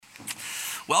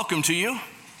Welcome to you.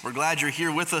 We're glad you're here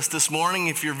with us this morning.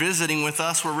 If you're visiting with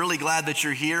us, we're really glad that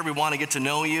you're here. We want to get to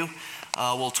know you.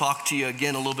 We'll talk to you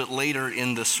again a little bit later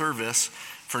in the service.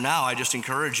 For now, I just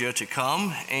encourage you to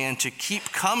come and to keep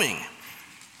coming.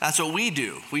 That's what we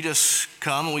do. We just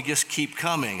come and we just keep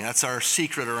coming. That's our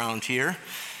secret around here.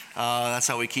 That's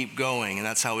how we keep going, and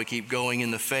that's how we keep going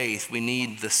in the faith. We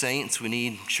need the saints, we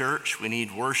need church, we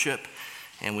need worship,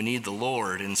 and we need the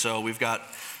Lord. And so we've got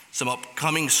some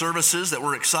upcoming services that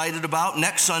we're excited about.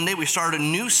 Next Sunday, we start a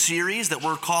new series that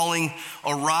we're calling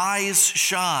Arise,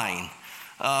 Shine.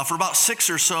 For about 6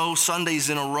 or so Sundays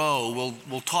in a row,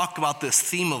 we'll talk about this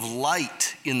theme of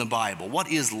light in the Bible.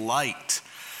 What is light?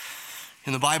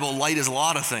 In the Bible, light is a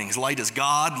lot of things. Light is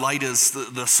God, light is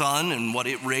the sun and what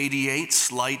it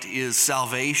radiates. Light is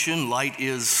salvation, light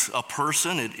is a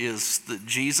person, it is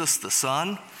Jesus, the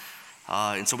Son.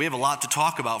 And so we have a lot to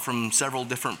talk about from several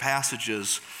different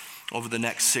passages over the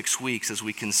next 6 weeks as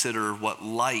we consider what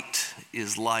light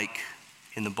is like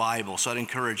in the Bible. So I'd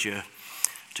encourage you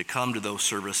to come to those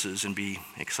services and be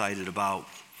excited about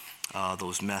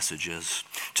those messages.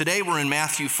 Today we're in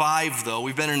Matthew 5, though.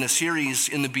 We've been in a series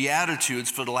in the Beatitudes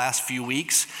for the last few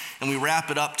weeks, and we wrap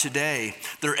it up today.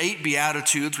 There are 8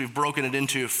 Beatitudes. We've broken it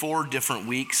into 4 different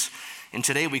weeks, and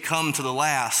today we come to the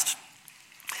last.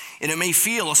 And it may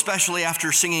feel, especially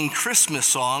after singing Christmas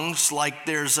songs, like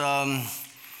there's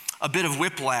a bit of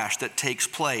whiplash that takes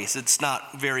place. It's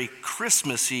not very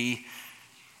Christmassy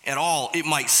at all, it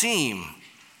might seem.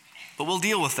 But we'll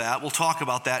deal with that. We'll talk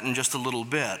about that in just a little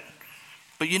bit.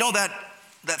 But you know that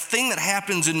thing that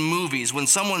happens in movies when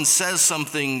someone says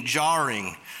something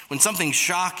jarring, when something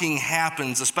shocking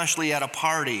happens, especially at a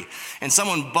party, and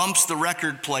someone bumps the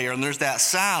record player and there's that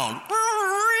sound,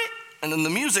 and then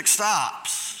the music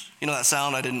stops. You know that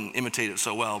sound? I didn't imitate it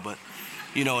so well, but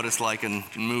you know what it's like in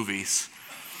movies.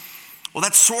 Well,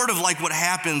 that's sort of like what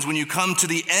happens when you come to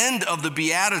the end of the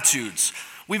Beatitudes.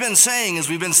 We've been saying, as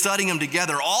we've been studying them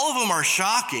together, all of them are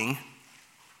shocking,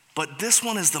 but this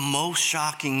one is the most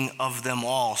shocking of them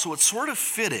all. So it's sort of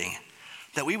fitting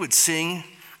that we would sing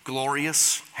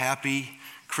glorious, happy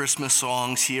Christmas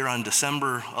songs here on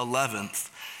December 11th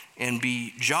and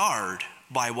be jarred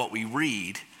by what we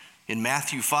read in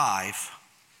Matthew 5,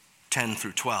 10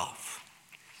 through 12.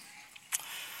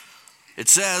 It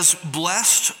says,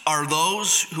 "Blessed are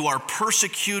those who are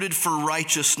persecuted for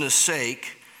righteousness'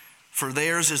 sake, for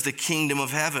theirs is the kingdom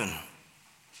of heaven.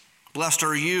 Blessed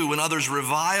are you when others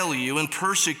revile you and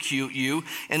persecute you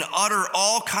and utter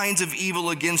all kinds of evil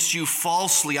against you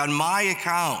falsely on my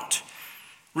account.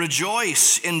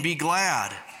 Rejoice and be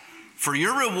glad, for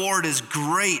your reward is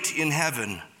great in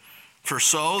heaven. For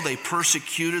so they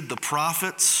persecuted the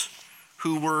prophets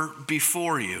who were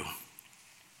before you."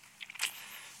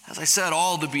 As I said,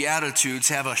 all the Beatitudes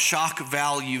have a shock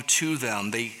value to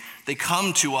them. They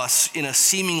come to us in a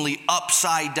seemingly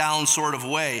upside down sort of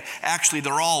way. Actually,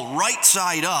 they're all right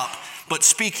side up, but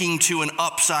speaking to an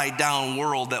upside down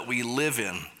world that we live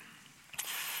in.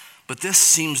 But this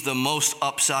seems the most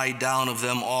upside down of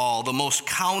them all, the most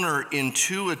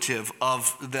counterintuitive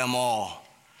of them all.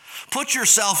 Put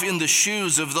yourself in the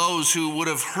shoes of those who would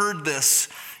have heard this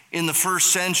in the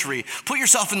first century. Put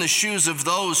yourself in the shoes of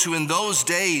those who in those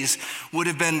days would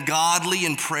have been godly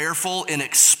and prayerful and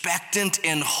expectant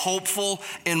and hopeful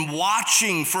and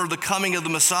watching for the coming of the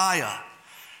Messiah.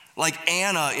 Like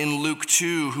Anna in Luke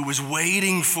 2, who was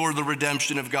waiting for the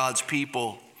redemption of God's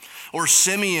people. Or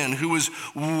Simeon, who was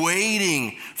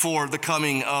waiting for the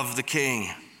coming of the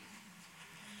King.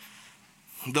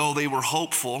 Though they were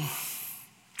hopeful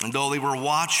and though they were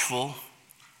watchful,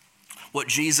 what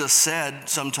Jesus said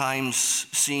sometimes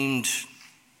seemed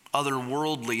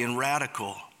otherworldly and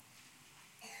radical.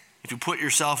 If you put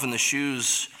yourself in the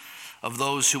shoes of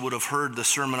those who would have heard the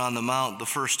Sermon on the Mount the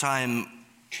first time,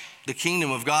 the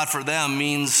kingdom of God for them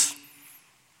means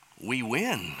we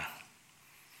win.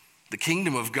 The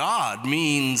kingdom of God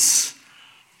means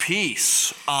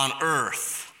peace on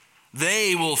earth.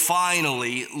 They will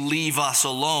finally leave us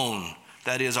alone,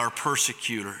 that is, our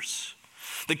persecutors.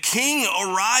 The king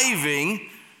arriving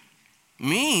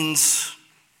means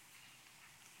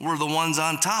we're the ones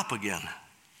on top again.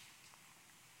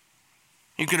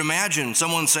 You can imagine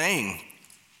someone saying,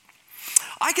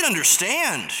 I can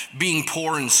understand being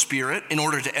poor in spirit in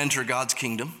order to enter God's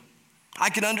kingdom. I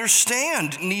can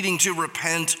understand needing to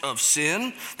repent of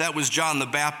sin. That was John the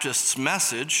Baptist's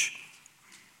message.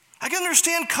 I can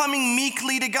understand coming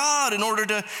meekly to God in order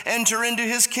to enter into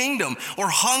his kingdom, or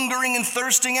hungering and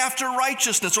thirsting after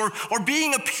righteousness, or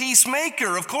being a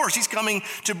peacemaker. Of course, he's coming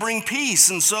to bring peace,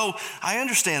 and so I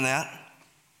understand that.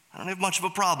 I don't have much of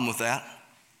a problem with that.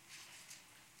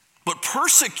 But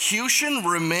persecution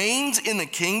remains in the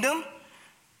kingdom?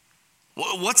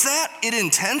 What's that? It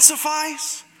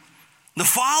intensifies? The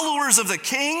followers of the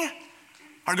king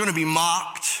are going to be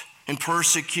mocked and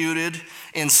persecuted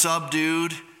and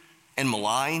subdued and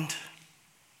maligned.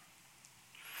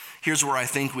 Here's where I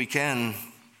think we can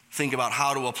think about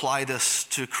how to apply this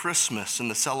to Christmas and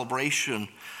the celebration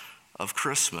of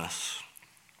Christmas.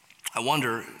 I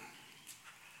wonder,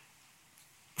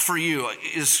 for you,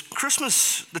 is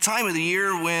Christmas the time of the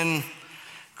year when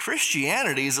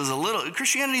Christianity is a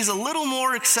little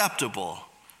more acceptable?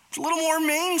 It's a little more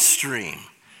mainstream.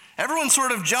 Everyone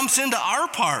sort of jumps into our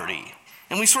party,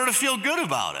 and we sort of feel good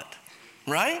about it,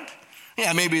 right?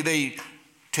 Yeah, maybe they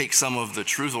take some of the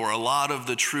truth or a lot of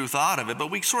the truth out of it,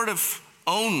 but we sort of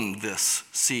own this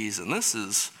season. This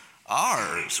is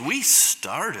ours. We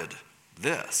started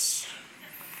this.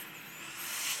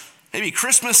 Maybe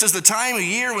Christmas is the time of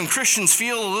year when Christians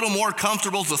feel a little more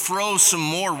comfortable to throw some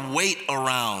more weight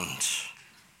around.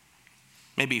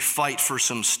 Maybe fight for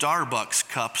some Starbucks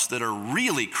cups that are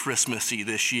really Christmassy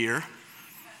this year.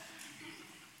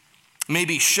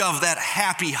 Maybe shove that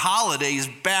happy holidays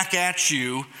back at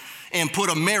you and put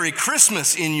a Merry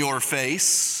Christmas in your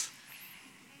face.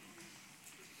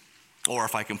 Or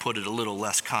if I can put it a little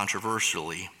less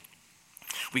controversially,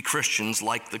 we Christians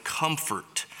like the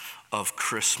comfort of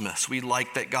Christmas. We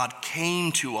like that God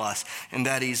came to us and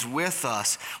that he's with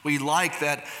us. We like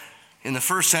that in the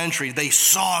first century, they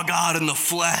saw God in the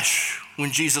flesh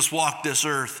when Jesus walked this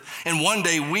earth. And one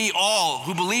day we all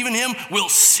who believe in him will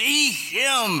see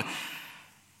him.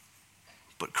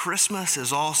 But Christmas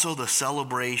is also the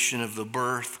celebration of the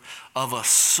birth of a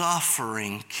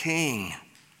suffering king.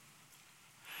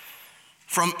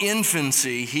 From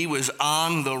infancy, he was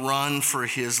on the run for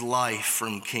his life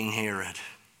from King Herod.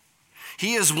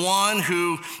 He is one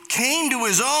who came to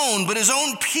his own, but his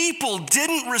own people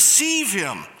didn't receive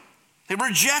him. They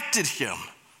rejected him.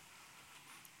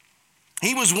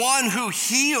 He was one who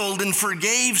healed and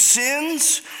forgave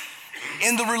sins,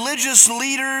 and the religious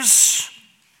leaders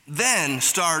then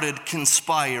started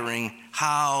conspiring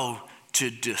how to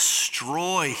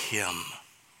destroy him.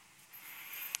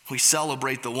 We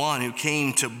celebrate the one who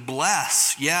came to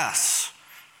bless, yes,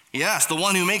 the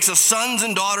one who makes us sons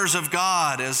and daughters of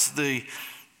God, as the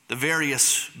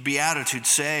various Beatitudes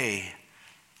say.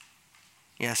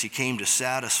 Yes, he came to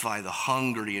satisfy the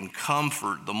hungry and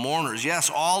comfort the mourners.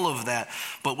 Yes, all of that.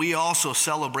 But we also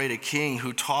celebrate a king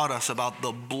who taught us about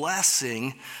the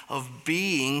blessing of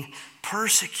being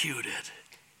persecuted.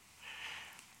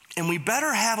 And we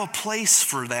better have a place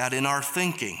for that in our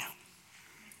thinking,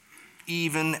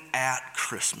 even at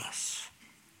Christmas.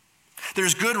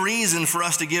 There's good reason for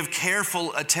us to give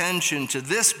careful attention to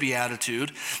this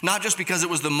beatitude, not just because it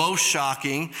was the most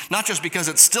shocking, not just because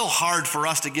it's still hard for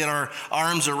us to get our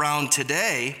arms around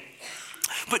today,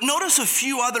 but notice a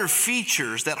few other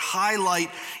features that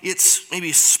highlight its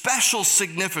maybe special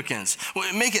significance,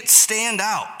 make it stand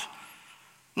out.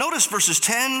 Notice verses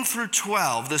 10 through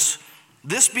 12,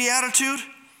 this beatitude,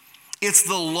 it's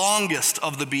the longest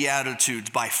of the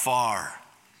beatitudes by far.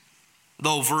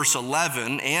 Though verse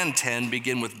 11 and 10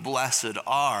 begin with blessed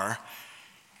are,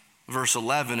 verse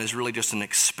 11 is really just an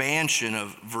expansion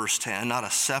of verse 10, not a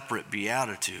separate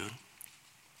beatitude.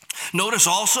 Notice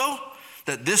also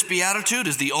that this beatitude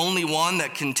is the only one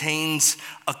that contains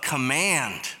a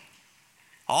command.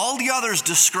 All the others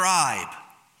describe.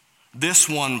 This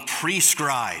one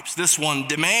prescribes. This one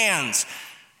demands.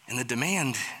 And the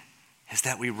demand is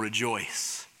that we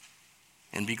rejoice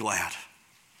and be glad.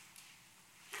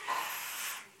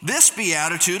 This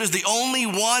beatitude is the only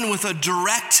one with a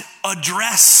direct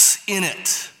address in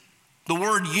it. The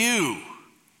word you,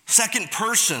 second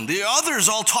person. The others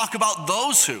all talk about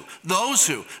those who.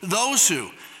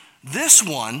 This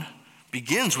one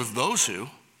begins with those who,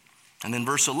 and then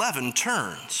verse 11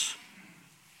 turns.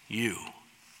 You.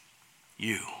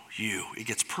 It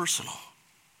gets personal.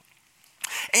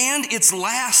 And it's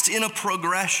last in a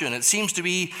progression. It seems to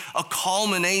be a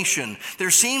culmination. There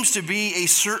seems to be a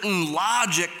certain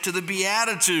logic to the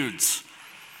Beatitudes.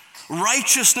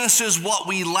 Righteousness is what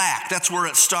we lack. That's where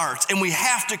it starts. And we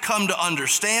have to come to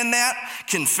understand that,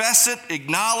 confess it,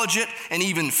 acknowledge it, and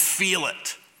even feel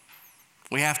it.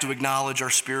 We have to acknowledge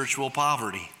our spiritual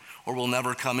poverty, or we'll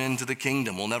never come into the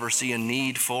kingdom. We'll never see a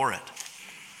need for it.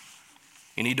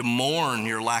 You need to mourn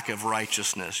your lack of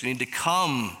righteousness. You need to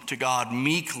come to God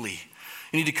meekly.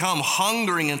 You need to come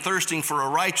hungering and thirsting for a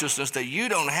righteousness that you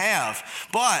don't have.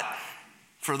 But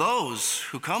For those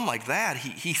who come like that,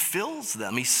 he fills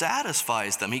them, he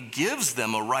satisfies them, he gives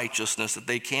them a righteousness that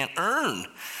they can't earn.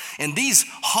 And these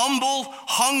humble,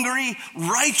 hungry,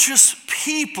 righteous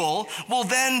people will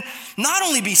then not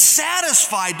only be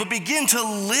satisfied, but begin to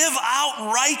live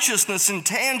out righteousness in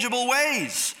tangible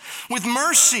ways, with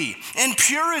mercy and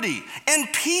purity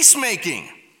and peacemaking.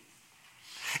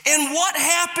 And what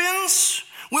happens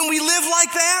when we live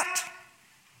like that?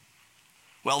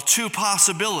 Well, two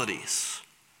possibilities.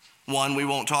 One we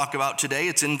won't talk about today,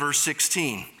 it's in verse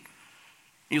 16.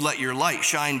 You let your light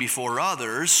shine before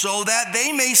others so that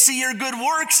they may see your good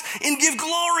works and give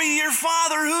glory to your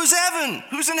Father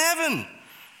who's in heaven.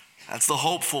 That's the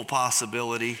hopeful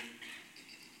possibility,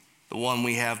 the one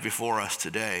we have before us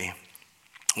today.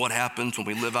 What happens when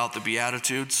we live out the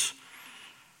Beatitudes?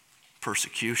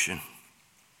 Persecution,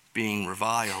 being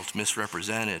reviled,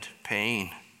 misrepresented,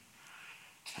 pain.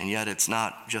 And yet it's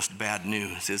not just bad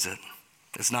news, is it?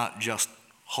 It's not just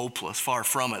hopeless, far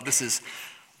from it. This is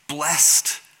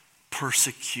blessed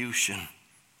persecution,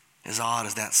 as odd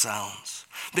as that sounds.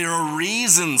 There are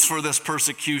reasons for this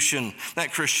persecution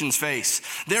that Christians face.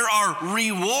 There are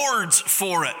rewards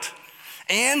for it.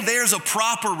 And there's a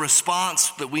proper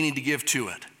response that we need to give to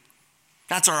it.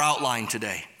 That's our outline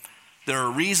today. There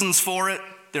are reasons for it,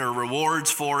 there are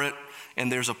rewards for it,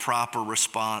 and there's a proper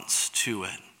response to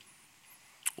it.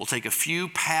 We'll take a few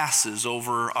passes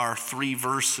over our 3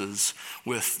 verses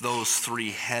with those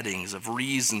 3 headings of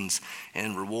reasons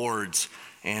and rewards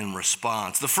and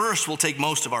response. The first will take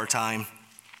most of our time,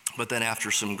 but then after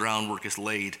some groundwork is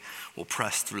laid, we'll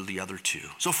press through the other 2.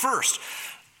 So first,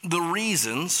 the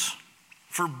reasons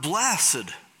for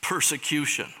blessed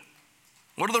persecution.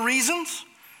 What are the reasons?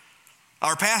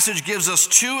 Our passage gives us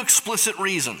 2 explicit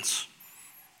reasons.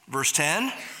 Verse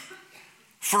 10,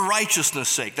 for righteousness'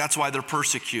 sake. That's why they're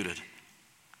persecuted.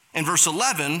 In verse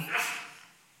 11,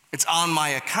 it's on my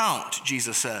account,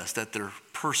 Jesus says, that they're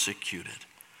persecuted.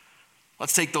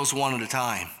 Let's take those one at a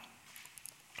time.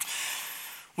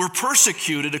 We're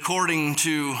persecuted according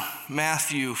to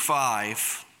Matthew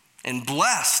 5, and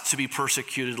blessed to be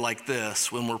persecuted like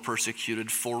this when we're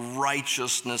persecuted for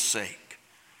righteousness' sake.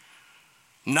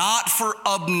 Not for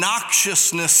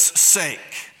obnoxiousness' sake.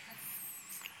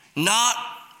 Not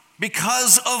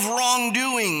because of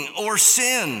wrongdoing or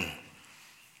sin.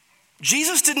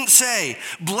 Jesus didn't say,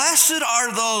 blessed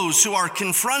are those who are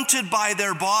confronted by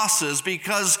their bosses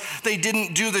because they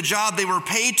didn't do the job they were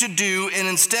paid to do and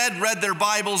instead read their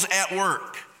Bibles at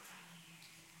work.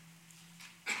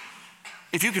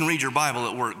 If you can read your Bible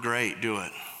at work, great, do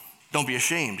it. Don't be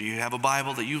ashamed. You have a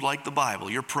Bible that you like the Bible.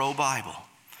 You're pro-Bible.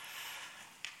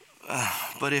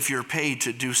 But if you're paid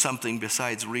to do something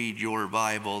besides read your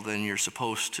Bible, then you're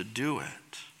supposed to do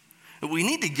it. We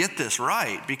need to get this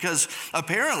right because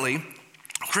apparently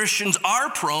Christians are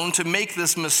prone to make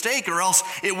this mistake or else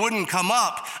it wouldn't come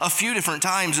up a few different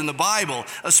times in the Bible,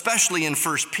 especially in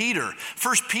 1 Peter.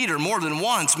 1 Peter more than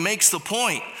once makes the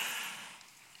point,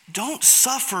 don't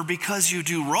suffer because you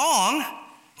do wrong.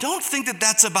 Don't think that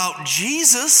that's about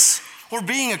Jesus or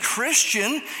being a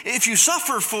Christian. If you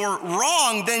suffer for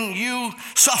wrong, then you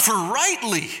suffer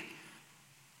rightly.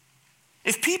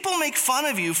 If people make fun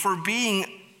of you for being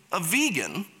a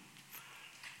vegan,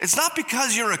 it's not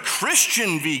because you're a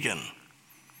Christian vegan.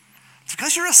 It's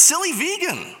because you're a silly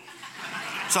vegan.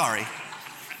 Sorry.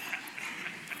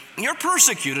 You're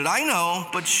persecuted, I know,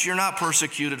 but you're not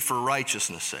persecuted for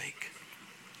righteousness' sake.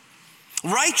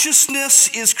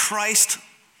 Righteousness is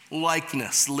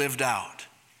Christ-likeness lived out.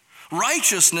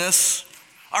 Righteousness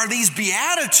are these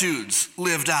beatitudes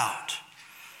lived out.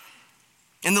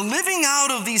 And the living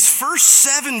out of these first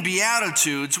 7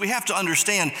 beatitudes, we have to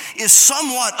understand, is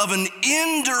somewhat of an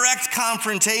indirect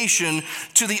confrontation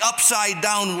to the upside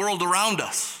down world around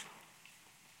us.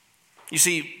 You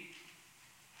see,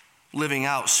 living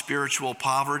out spiritual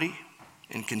poverty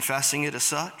and confessing it as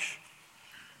such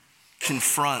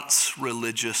confronts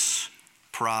religious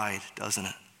pride, doesn't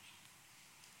it?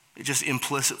 It just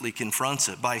implicitly confronts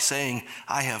it by saying,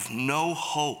 I have no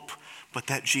hope but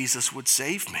that Jesus would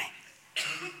save me.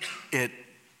 It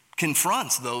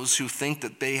confronts those who think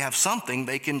that they have something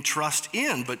they can trust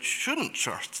in but shouldn't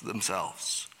trust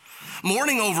themselves.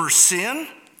 Mourning over sin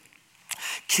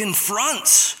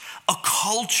confronts a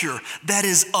culture that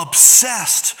is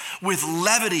obsessed with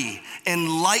levity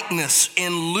and lightness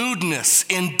and lewdness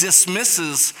and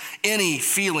dismisses any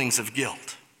feelings of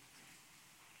guilt.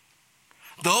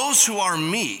 Those who are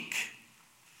meek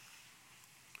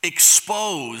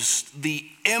expose the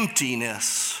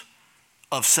emptiness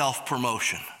of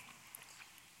self-promotion.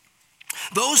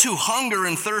 Those who hunger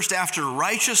and thirst after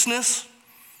righteousness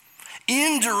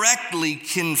indirectly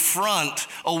confront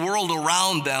a world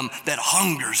around them that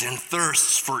hungers and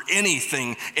thirsts for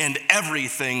anything and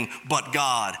everything but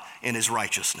God and his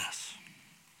righteousness.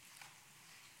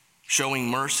 Showing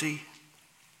mercy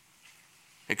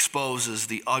exposes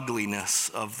the ugliness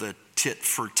of the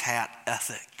tit-for-tat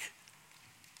ethic.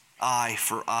 Eye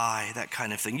for eye, that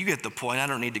kind of thing. You get the point. I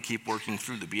don't need to keep working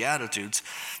through the Beatitudes.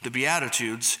 The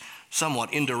Beatitudes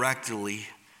somewhat indirectly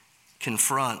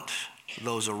confront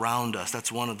those around us.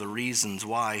 That's one of the reasons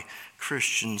why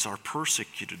Christians are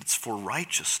persecuted. It's for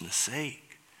righteousness'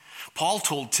 sake. Paul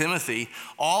told Timothy,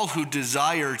 all who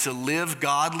desire to live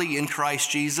godly in Christ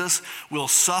Jesus will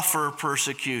suffer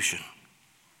persecution.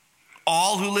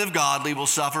 All who live godly will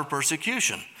suffer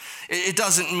persecution. It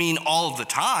doesn't mean all of the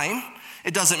time.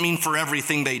 It doesn't mean for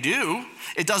everything they do.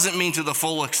 It doesn't mean to the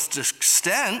fullest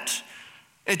extent.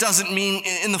 It doesn't mean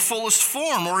in the fullest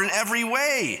form or in every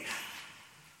way.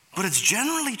 But it's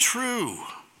generally true.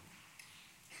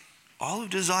 All who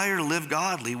desire to live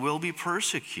godly will be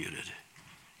persecuted.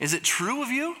 Is it true of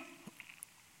you?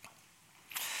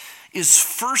 Is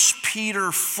 1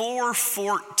 Peter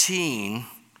 4:14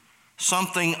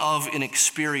 something of an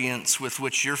experience with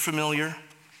which you're familiar?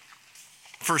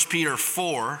 1 Peter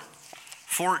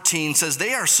 4:14 says,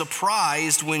 they are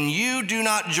surprised when you do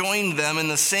not join them in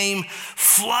the same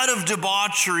flood of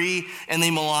debauchery and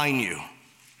they malign you.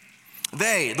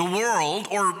 They, the world,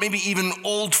 or maybe even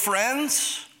old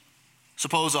friends.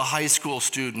 Suppose a high school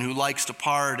student who likes to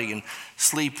party and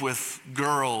sleep with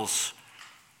girls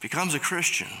becomes a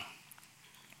Christian.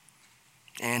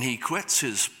 And he quits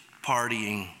his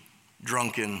partying,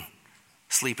 drunken,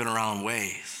 sleeping around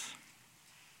ways.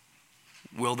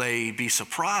 Will they be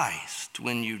surprised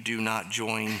when you do not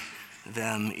join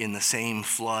them in the same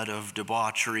flood of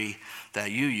debauchery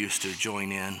that you used to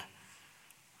join in?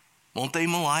 Won't they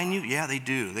malign you? Yeah, they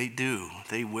do. They do.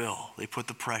 They will. They put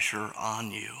the pressure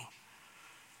on you.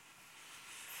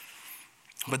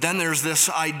 But then there's this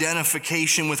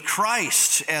identification with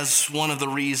Christ as one of the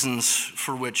reasons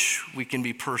for which we can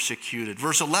be persecuted.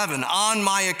 Verse 11, on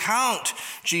my account,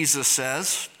 Jesus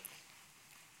says,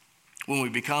 when we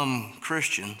become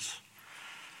Christians,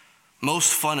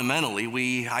 most fundamentally,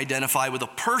 we identify with a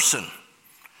person,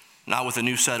 not with a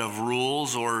new set of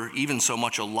rules or even so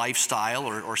much a lifestyle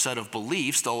or set of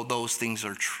beliefs, though those things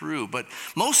are true. But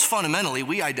most fundamentally,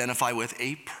 we identify with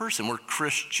a person. We're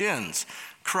Christians,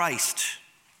 Christians.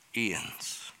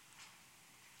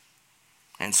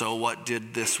 And so what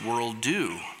did this world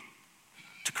do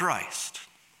to Christ?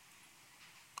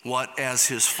 What, as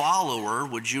his follower,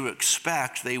 would you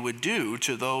expect they would do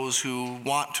to those who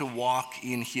want to walk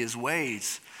in his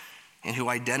ways and who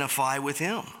identify with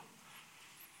him?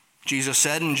 Jesus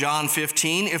said in John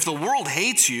 15, if the world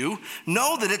hates you,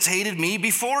 know that it's hated me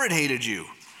before it hated you.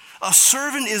 A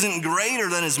servant isn't greater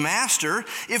than his master.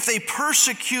 If they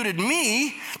persecuted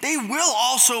me, they will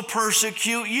also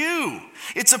persecute you.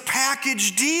 It's a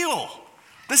package deal.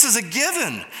 This is a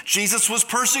given. Jesus was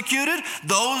persecuted.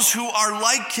 Those who are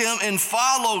like him and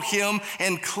follow him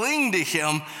and cling to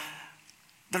him,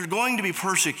 they're going to be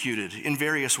persecuted in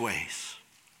various ways.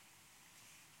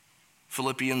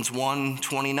 Philippians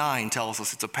 1:29 tells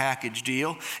us it's a package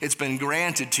deal. It's been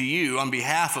granted to you on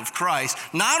behalf of Christ,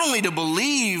 not only to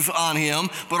believe on him,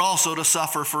 but also to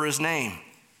suffer for his name.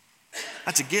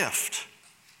 That's a gift.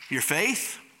 Your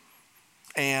faith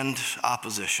and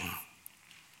opposition.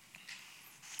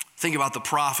 Think about the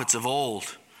prophets of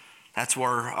old. That's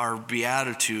where our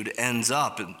beatitude ends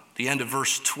up at the end of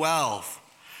verse 12.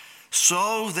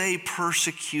 So they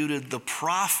persecuted the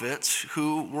prophets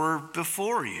who were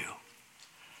before you.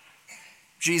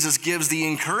 Jesus gives the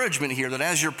encouragement here that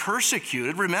as you're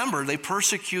persecuted, remember, they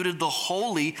persecuted the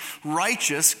holy,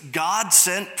 righteous,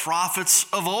 God-sent prophets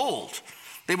of old.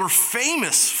 They were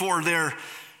famous for their,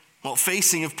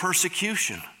 facing of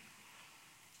persecution.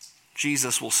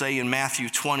 Jesus will say in Matthew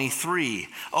 23,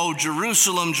 "Oh,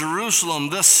 Jerusalem, Jerusalem,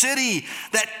 the city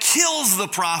that kills the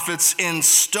prophets and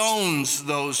stones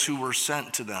those who were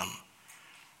sent to them."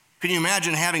 Can you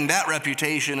imagine having that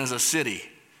reputation as a city?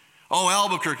 Oh,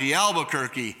 Albuquerque,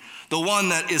 Albuquerque, the one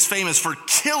that is famous for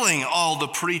killing all the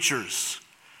preachers.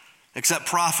 Except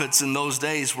prophets in those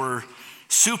days were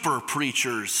super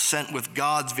preachers sent with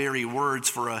God's very words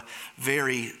for a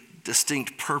very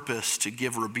distinct purpose, to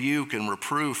give rebuke and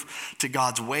reproof to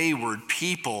God's wayward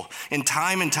people. And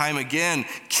time again,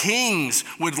 kings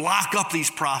would lock up these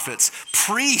prophets.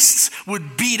 Priests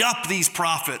would beat up these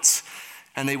prophets,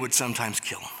 and they would sometimes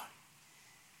kill them.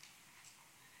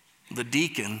 The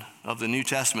deacon of the New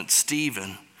Testament,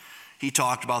 Stephen, he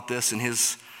talked about this in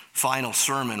his final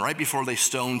sermon right before they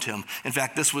stoned him. In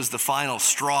fact, this was the final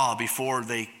straw before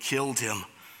they killed him.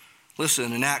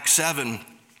 Listen, in Acts 7,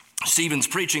 Stephen's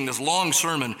preaching this long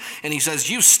sermon, and he says,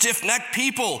 "You stiff-necked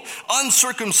people,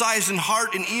 uncircumcised in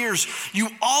heart and ears, you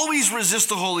always resist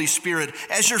the Holy Spirit,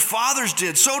 as your fathers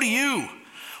did, so do you.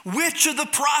 Which of the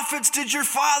prophets did your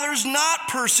fathers not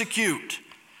persecute?"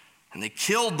 And they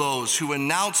killed those who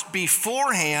announced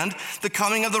beforehand the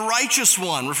coming of the righteous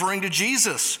one, referring to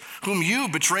Jesus, whom you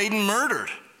betrayed and murdered.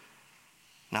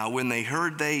 Now, when they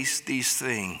heard these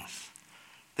things,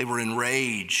 they were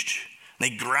enraged. They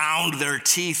ground their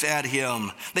teeth at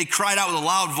him. They cried out with a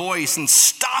loud voice and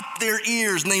stopped their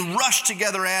ears, and they rushed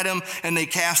together at him, and they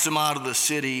cast him out of the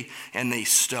city, and they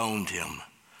stoned him.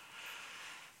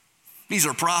 These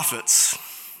are prophets.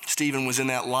 Stephen was in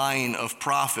that line of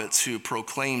prophets who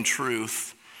proclaimed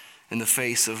truth in the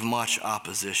face of much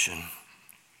opposition.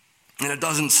 And it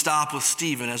doesn't stop with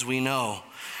Stephen, as we know.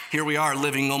 Here we are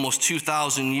living almost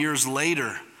 2,000 years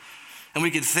later. And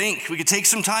we could take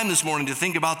some time this morning to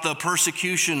think about the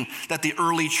persecution that the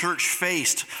early church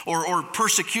faced, or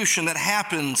persecution that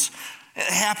happened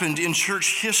in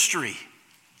church history.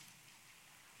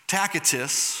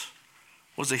 Tacitus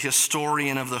was a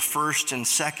historian of the 1st and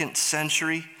 2nd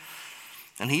century,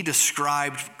 and he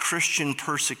described Christian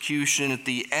persecution at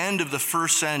the end of the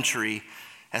 1st century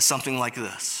as something like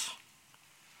this.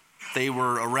 They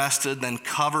were arrested, then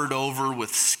covered over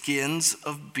with skins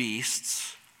of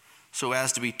beasts, so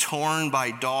as to be torn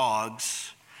by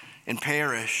dogs and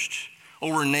perished,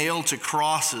 or were nailed to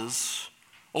crosses,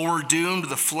 or were doomed to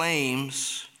the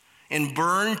flames, and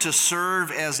burned to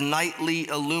serve as nightly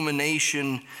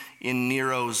illumination in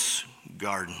Nero's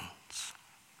gardens.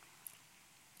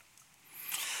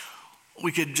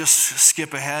 We could just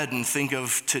skip ahead and think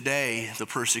of today, the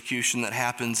persecution that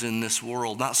happens in this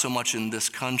world, not so much in this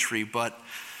country, but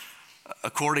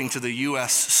according to the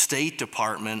U.S. State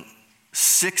Department,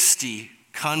 60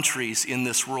 countries in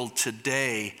this world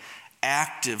today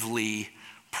actively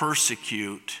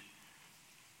persecute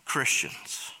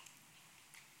Christians.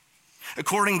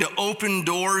 According to Open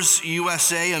Doors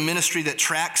USA, a ministry that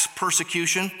tracks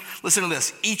persecution, listen to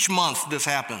this, each month this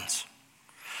happens.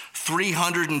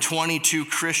 322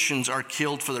 Christians are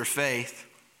killed for their faith.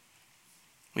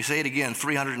 We say it again,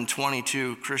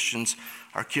 322 Christians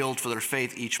are killed for their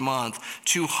faith each month.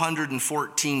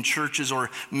 214 churches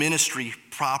or ministry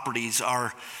properties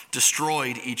are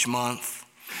destroyed each month.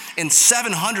 And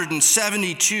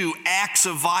 772 acts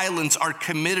of violence are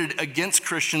committed against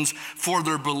Christians for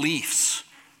their beliefs,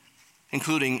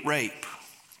 including rape.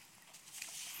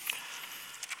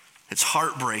 It's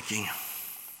heartbreaking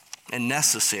and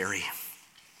necessary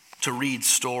to read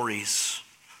stories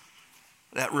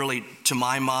that really, to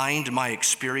my mind, my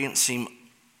experience, seem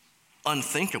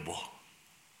unthinkable.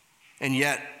 And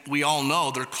yet, we all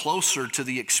know they're closer to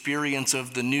the experience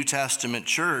of the New Testament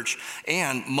church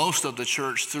and most of the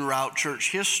church throughout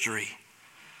church history.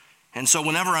 And so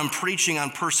whenever I'm preaching on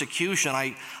persecution,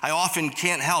 I often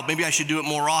can't help. Maybe I should do it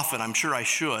more often. I'm sure I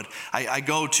should. I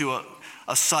go to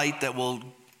a site that will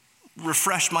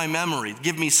refresh my memory,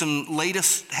 give me some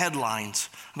latest headlines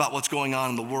about what's going on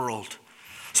in the world.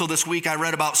 So this week I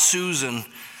read about Susan,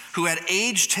 who at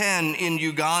age 10 in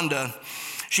Uganda,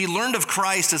 she learned of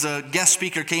Christ as a guest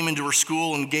speaker came into her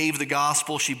school and gave the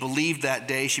gospel. She believed that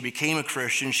day. She became a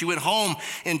Christian. She went home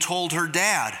and told her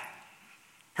dad.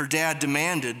 Her dad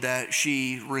demanded that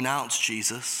she renounce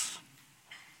Jesus.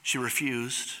 She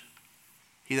refused.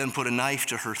 He then put a knife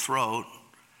to her throat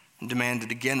and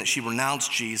demanded again that she renounce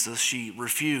Jesus. She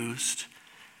refused.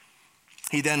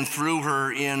 He then threw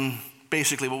her in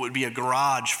basically what would be a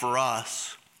garage for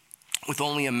us with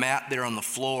only a mat there on the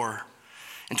floor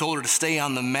and told her to stay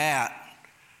on the mat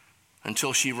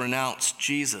until she renounced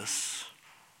Jesus.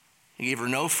 He gave her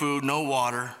no food, no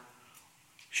water.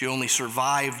 She only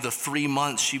survived the 3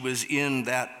 months she was in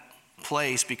that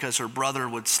place because her brother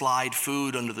would slide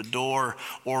food under the door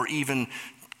or even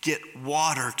get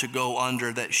water to go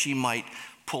under that she might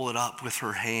pull it up with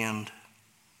her hand.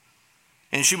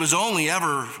 And she was only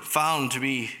ever found to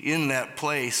be in that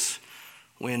place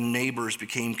when neighbors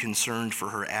became concerned for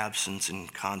her absence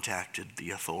and contacted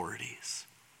the authorities.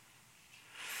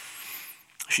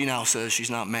 She now says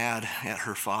she's not mad at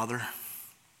her father.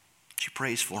 She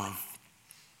prays for him.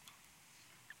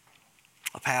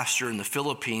 A pastor in the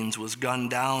Philippines was gunned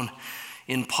down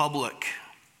in public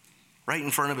right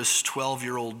in front of his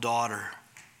 12-year-old daughter.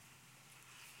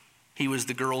 He was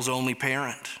the girl's only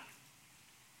parent,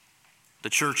 the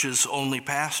church's only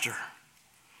pastor.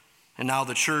 And now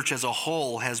the church as a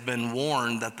whole has been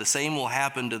warned that the same will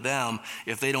happen to them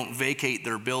if they don't vacate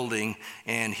their building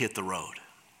and hit the road.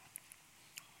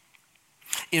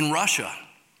 In Russia,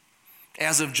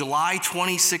 as of July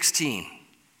 2016,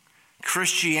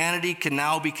 Christianity can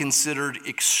now be considered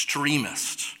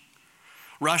extremist.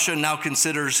 Russia now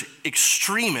considers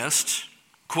extremist,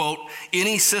 quote,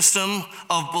 any system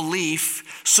of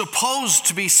belief supposed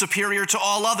to be superior to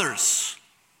all others.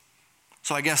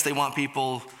 So I guess they want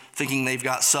people thinking they've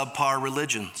got subpar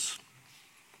religions.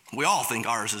 We all think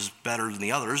ours is better than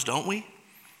the others, don't we?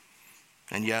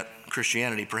 And yet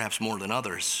Christianity, perhaps more than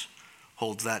others,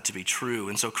 holds that to be true.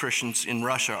 And so Christians in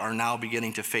Russia are now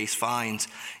beginning to face fines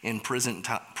in prison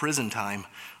time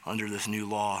under this new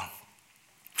law.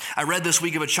 I read this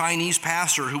week of a Chinese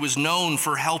pastor who was known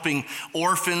for helping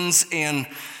orphans and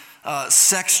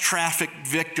sex trafficked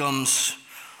victims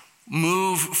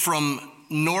move from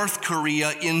North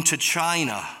Korea into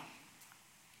China.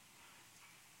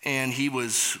 And he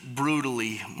was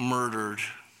brutally murdered,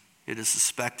 it is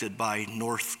suspected, by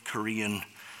North Korean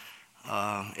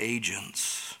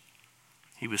agents.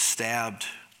 He was stabbed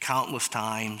countless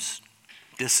times,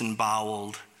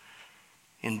 disemboweled,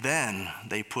 and then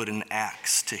they put an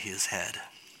axe to his head.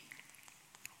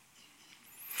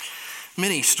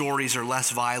 Many stories are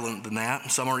less violent than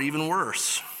that. Some are even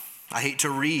worse. I hate to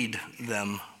read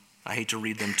them. I hate to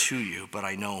read them to you, but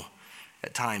I know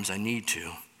at times I need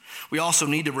to. We also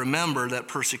need to remember that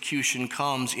persecution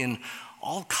comes in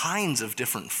all kinds of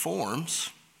different forms.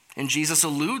 And Jesus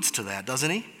alludes to that, doesn't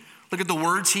he? Look at the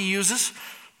words he uses.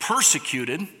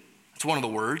 Persecuted, that's one of the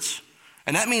words.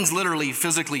 And that means literally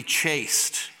physically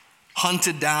chased,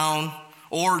 hunted down,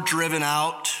 or driven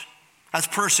out. That's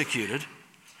persecuted.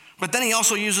 But then he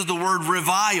also uses the word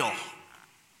revile.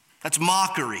 That's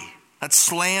mockery. That's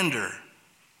slander.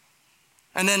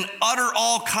 And then utter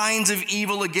all kinds of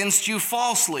evil against you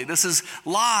falsely. This is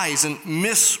lies and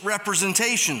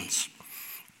misrepresentations.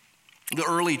 The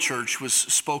early church was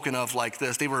spoken of like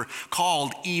this. They were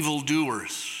called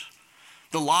evildoers.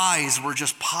 The lies were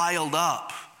just piled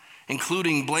up,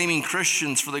 including blaming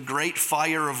Christians for the great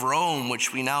fire of Rome,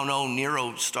 which we now know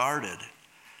Nero started.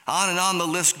 On and on the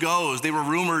list goes. They were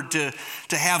rumored to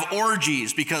have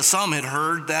orgies because some had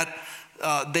heard that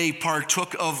they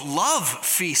partook of love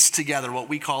feasts together, what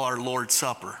we call our Lord's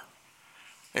Supper.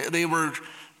 They were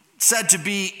said to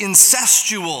be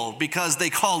incestual because they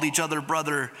called each other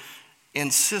brother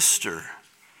and sister.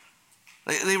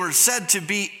 They were said to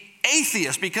be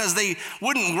atheists because they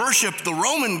wouldn't worship the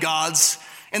Roman gods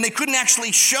and they couldn't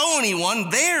actually show anyone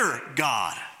their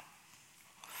God.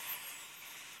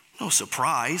 No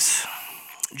surprise,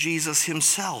 Jesus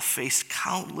himself faced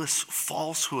countless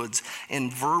falsehoods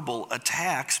and verbal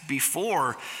attacks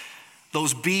before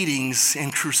those beatings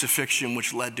and crucifixion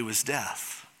which led to his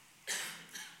death.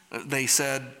 They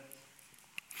said,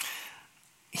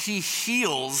 he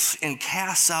heals and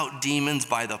casts out demons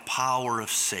by the power of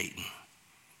Satan.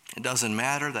 It doesn't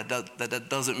matter, that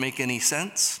doesn't make any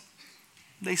sense.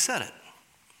 They said it.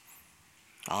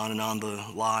 On and on the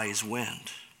lies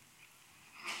went.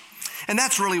 And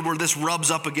that's really where this rubs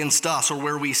up against us, or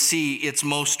where we see its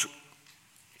most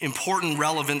important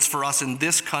relevance for us in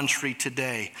this country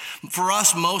today. For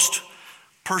us, most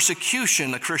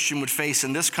persecution a Christian would face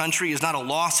in this country is not a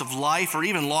loss of life or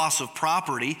even loss of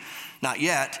property, not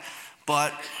yet,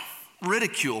 but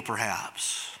ridicule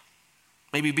perhaps.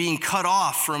 Maybe being cut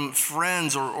off from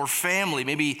friends or family,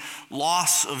 maybe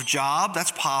loss of job,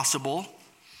 that's possible.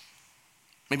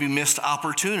 Maybe missed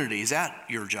opportunities at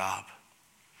your job.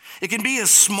 It can be as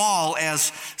small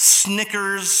as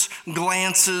snickers,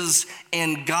 glances,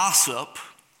 and gossip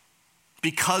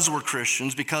because we're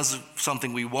Christians, because of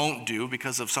something we won't do,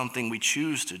 because of something we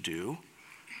choose to do.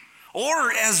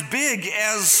 Or as big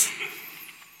as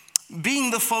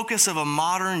being the focus of a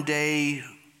modern day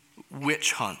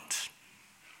witch hunt.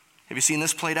 Have you seen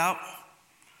this played out?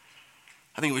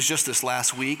 I think it was just this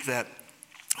last week that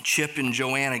Chip and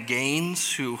Joanna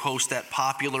Gaines, who host that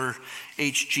popular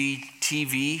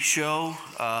HGTV show,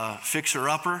 Fixer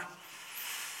Upper,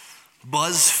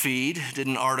 BuzzFeed did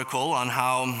an article on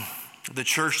how the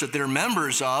church that they're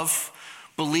members of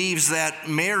believes that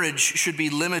marriage should be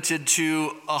limited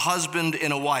to a husband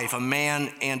and a wife, a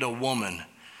man and a woman,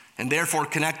 and therefore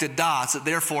connected dots, that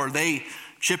therefore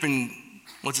Chip and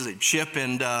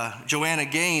Joanna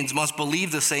Gaines must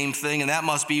believe the same thing, and that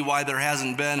must be why there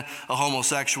hasn't been a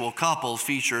homosexual couple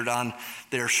featured on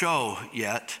their show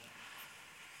yet.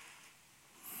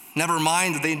 Never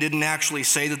mind that they didn't actually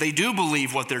say that they do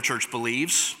believe what their church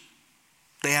believes.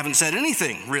 They haven't said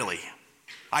anything, really.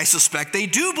 I suspect they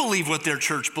do believe what their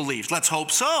church believes. Let's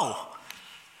hope so.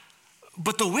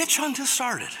 But the witch hunt has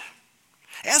started.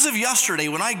 As of yesterday,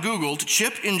 when I Googled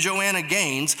Chip and Joanna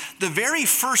Gaines, the very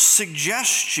first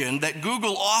suggestion that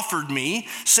Google offered me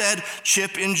said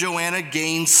Chip and Joanna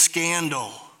Gaines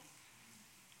scandal.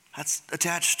 That's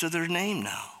attached to their name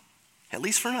now, at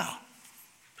least for now.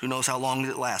 Who knows how long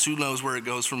it lasts? Who knows where it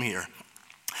goes from here?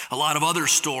 A lot of other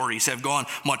stories have gone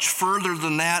much further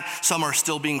than that. Some are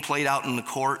still being played out in the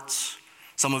courts.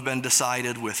 Some have been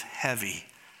decided with heavy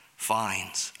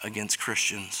fines against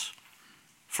Christians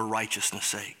for righteousness'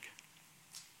 sake.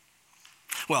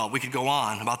 Well, we could go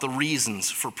on about the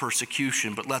reasons for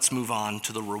persecution, but let's move on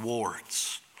to the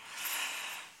rewards.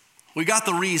 We got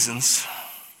the reasons.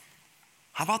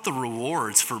 How about the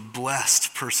rewards for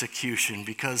blessed persecution?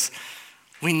 Because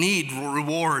we need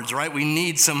rewards, right? We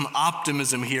need some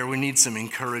optimism here. We need some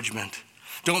encouragement.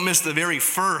 Don't miss the very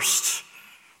first,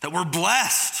 that we're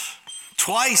blessed.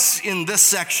 Twice in this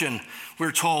section,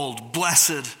 we're told,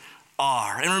 blessed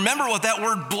are. And remember what that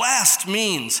word blessed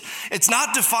means. It's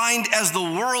not defined as the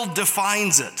world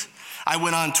defines it. I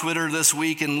went on Twitter this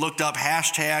week and looked up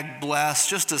 #blessed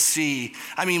just to see.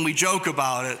 I mean, we joke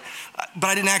about it, but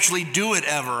I didn't actually do it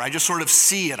ever. I just sort of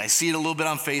see it. I see it a little bit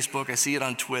on Facebook. I see it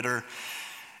on Twitter.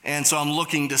 And so I'm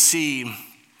looking to see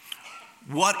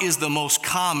what is the most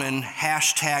common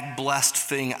 #blessed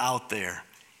thing out there.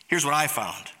 Here's what I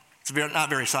found. It's not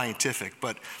very scientific,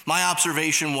 but my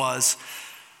observation was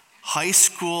high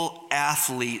school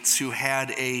athletes who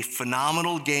had a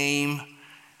phenomenal game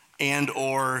and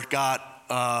or got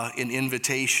an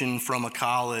invitation from a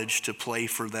college to play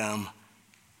for them,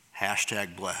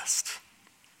 #blessed.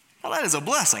 Well, that is a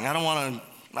blessing.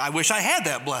 I wish I had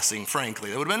that blessing,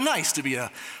 frankly. It would have been nice to be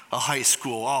a high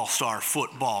school all-star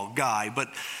football guy,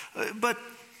 but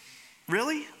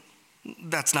really?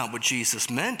 That's not what Jesus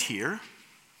meant here.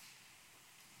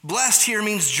 Blessed here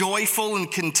means joyful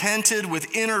and contented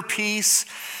with inner peace,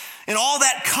 and all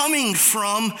that coming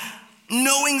from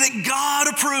knowing that God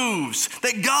approves,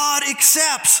 that God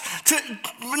accepts,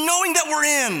 knowing that we're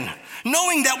in,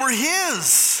 knowing that we're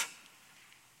His.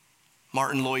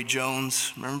 Martin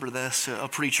Lloyd-Jones, remember this? A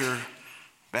preacher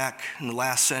back in the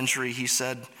last century, he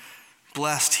said,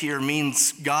 blessed here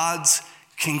means God's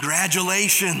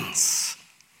congratulations.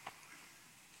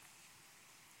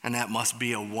 And that must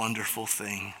be a wonderful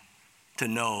thing to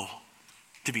know,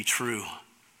 to be true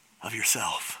of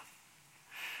yourself.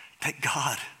 That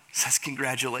God says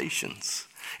congratulations.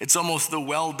 It's almost the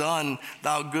well done,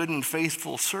 thou good and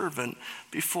faithful servant,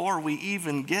 before we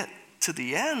even get to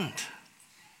the end.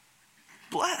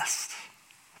 Blessed.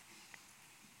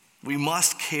 We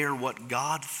must care what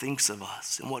God thinks of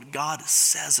us and what God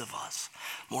says of us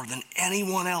more than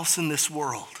anyone else in this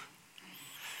world.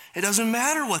 It doesn't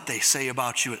matter what they say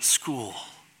about you at school.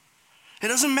 It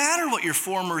doesn't matter what your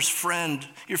former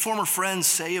friends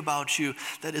say about you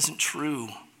that isn't true.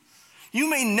 You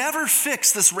may never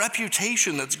fix this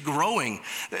reputation that's growing,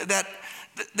 that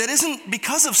isn't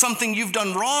because of something you've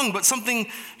done wrong, but something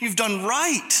you've done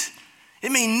right.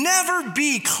 It may never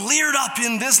be cleared up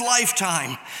in this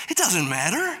lifetime. It doesn't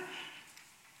matter.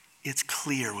 It's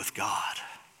clear with God.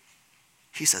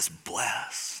 He says,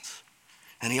 blessed.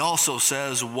 And he also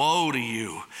says, woe to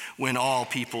you when all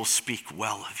people speak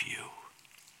well of you.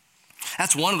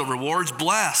 That's one of the rewards,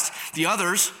 blessed. The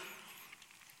others,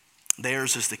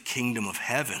 theirs is the kingdom of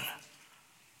heaven.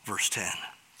 Verse 10.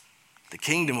 The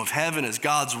kingdom of heaven is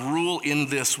God's rule in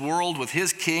this world with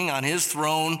his king on his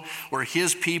throne, where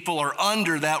his people are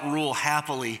under that rule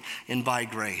happily and by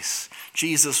grace.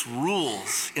 Jesus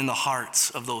rules in the hearts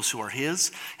of those who are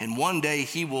his, and one day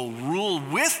he will rule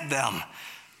with them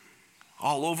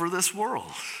all over this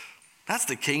world. That's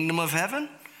the kingdom of heaven,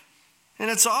 and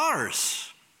it's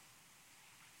ours.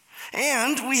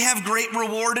 And we have great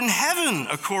reward in heaven,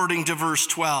 according to verse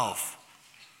 12.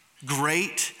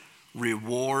 Great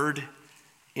reward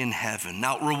in heaven.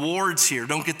 Now, rewards here,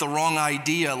 don't get the wrong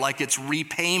idea like it's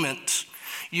repayment.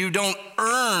 You don't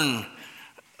earn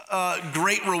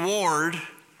great reward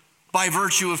by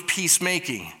virtue of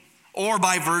peacemaking or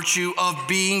by virtue of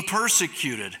being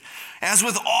persecuted. As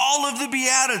with all of the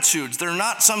Beatitudes, they're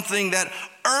not something that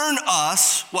earn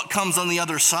us what comes on the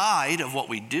other side of what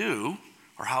we do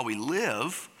or how we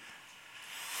live.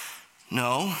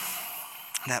 No,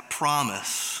 that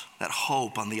promise, that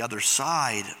hope on the other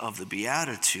side of the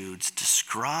Beatitudes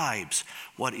describes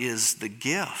what is the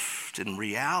gift in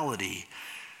reality.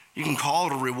 You can call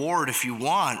it a reward if you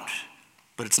want,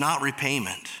 but it's not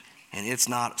repayment, and it's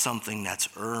not something that's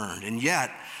earned. And yet,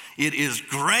 it is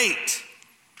great.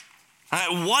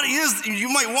 What is, you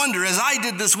might wonder, as I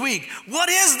did this week, what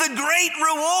is the great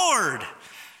reward?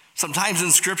 Sometimes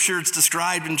in Scripture it's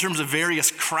described in terms of various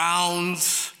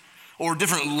crowns or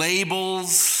different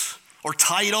labels or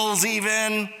titles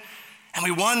even. And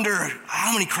we wonder,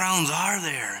 how many crowns are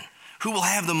there? Who will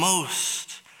have the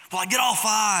most? Will I get all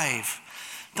 5?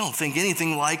 Don't think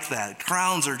anything like that.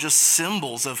 Crowns are just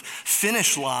symbols of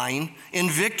finish line in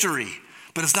victory,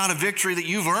 but it's not a victory that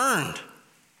you've earned.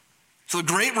 So the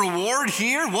great reward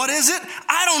here, what is it?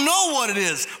 I don't know what it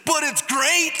is, but it's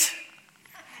great.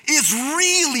 It's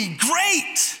really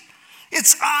great.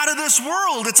 It's out of this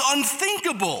world. It's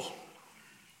unthinkable.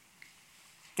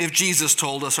 If Jesus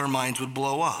told us, our minds would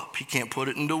blow up. He can't put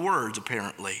it into words,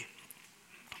 apparently.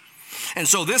 And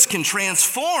so this can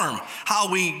transform how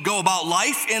we go about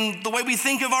life and the way we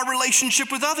think of our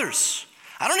relationship with others.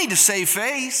 I don't need to save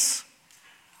face.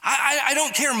 I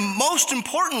don't care, most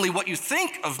importantly, what you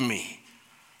think of me.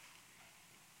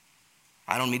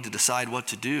 I don't need to decide what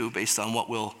to do based on what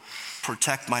will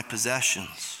protect my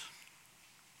possessions,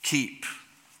 keep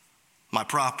my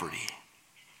property.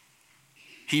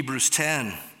 Hebrews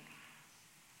 10,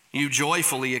 you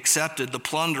joyfully accepted the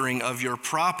plundering of your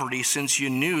property since you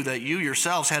knew that you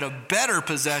yourselves had a better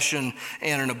possession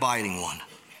and an abiding one,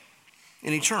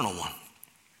 an eternal one.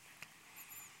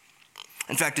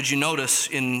 In fact, did you notice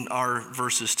in our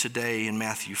verses today in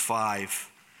Matthew 5,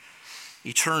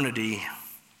 eternity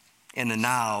and the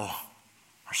now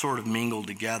are sort of mingled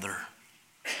together.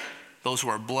 Those who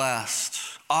are blessed,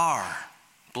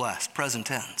 present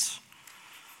tense.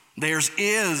 Theirs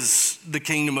is the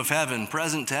kingdom of heaven,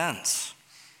 present tense.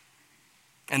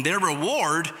 And their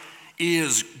reward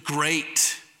is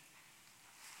great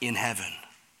in heaven.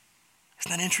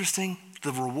 Isn't that interesting?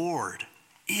 The reward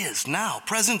is now,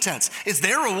 present tense. It's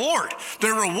their reward.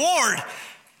 Their reward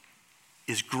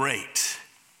is great.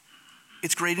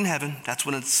 It's great in heaven. That's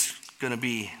when it's going to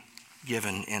be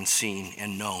given and seen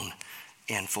and known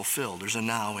and fulfilled. There's a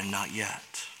now and not yet.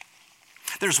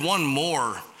 There's one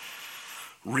more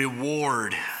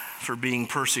reward for being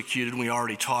persecuted. We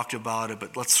already talked about it,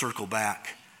 but let's circle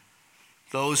back.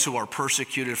 Those who are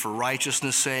persecuted for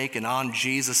righteousness' sake and on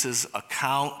Jesus'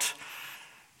 account,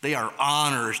 they are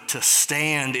honored to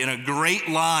stand in a great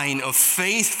line of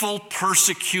faithful,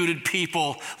 persecuted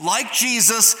people like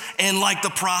Jesus and like the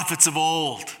prophets of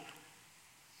old.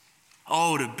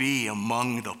 Oh, to be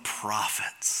among the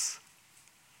prophets.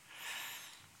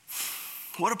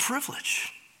 What a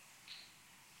privilege.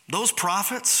 Those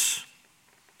prophets,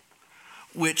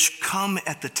 which come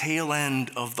at the tail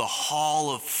end of the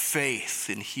hall of faith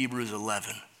in Hebrews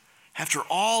 11. After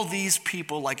all these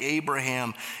people like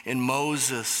Abraham and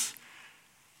Moses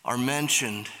are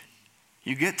mentioned,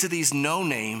 you get to these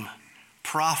no-name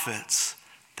prophets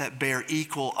that bear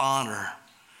equal honor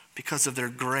because of their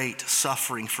great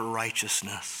suffering for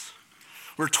righteousness.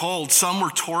 We're told some were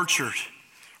tortured,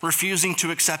 refusing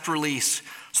to accept release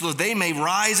so that they may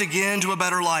rise again to a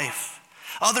better life.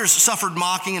 Others suffered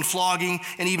mocking and flogging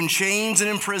and even chains and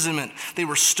imprisonment. They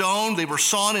were stoned, they were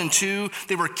sawn in two,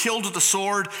 they were killed with the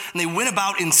sword, and they went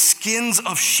about in skins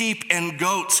of sheep and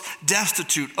goats,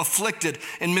 destitute, afflicted,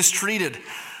 and mistreated,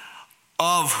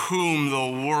 of whom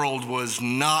the world was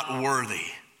not worthy,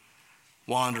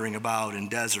 wandering about in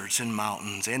deserts and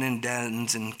mountains and in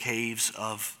dens and caves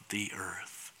of the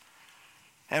earth.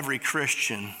 Every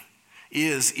Christian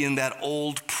is in that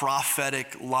old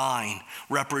prophetic line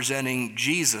representing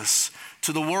Jesus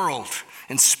to the world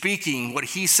and speaking what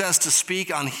he says to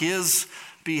speak on his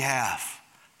behalf.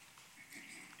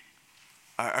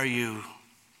 Are you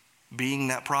being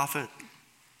that prophet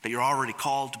that you're already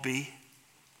called to be?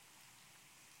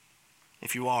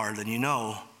 If you are, then you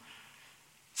know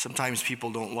sometimes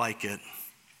people don't like it.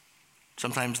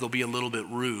 Sometimes they'll be a little bit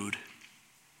rude.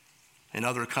 In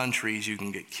other countries, you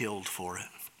can get killed for it.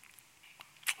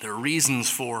 There are reasons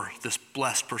for this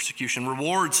blessed persecution,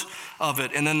 rewards of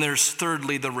it. And then there's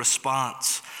thirdly the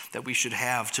response that we should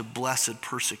have to blessed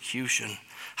persecution.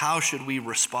 How should we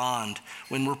respond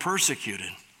when we're persecuted?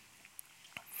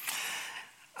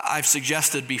 I've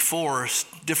suggested before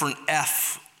different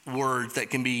F words that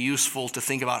can be useful to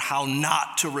think about how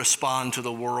not to respond to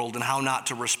the world and how not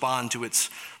to respond to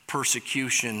its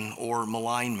persecution or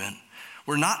malignment.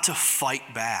 We're not to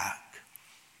fight back.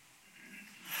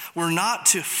 We're not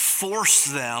to force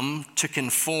them to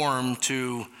conform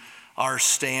to our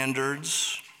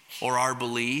standards or our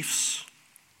beliefs.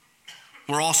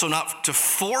 We're also not to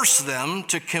force them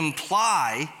to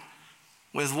comply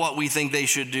with what we think they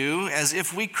should do as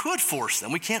if we could force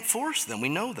them. We can't force them. We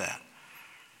know that.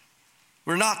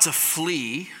 We're not to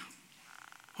flee.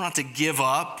 We're not to give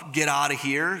up, get out of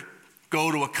here, go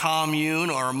to a commune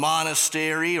or a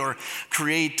monastery or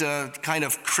create a kind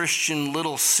of Christian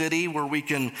little city where we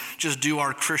can just do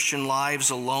our Christian lives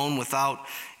alone without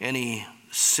any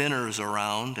sinners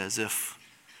around, as if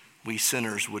we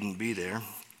sinners wouldn't be there.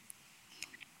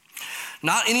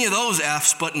 Not any of those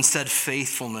F's, but instead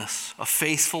faithfulness, a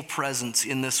faithful presence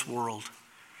in this world.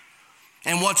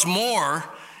 And what's more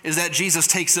is that Jesus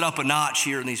takes it up a notch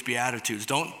here in these Beatitudes.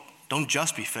 Don't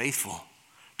just be faithful.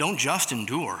 Don't just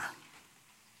endure.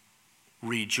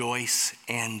 Rejoice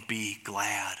and be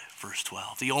glad, verse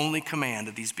 12. The only command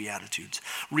of these Beatitudes.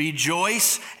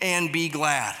 Rejoice and be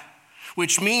glad,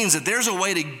 which means that there's a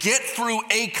way to get through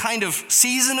a kind of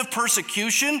season of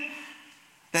persecution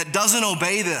that doesn't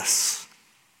obey this.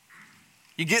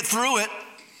 You get through it,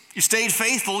 you stayed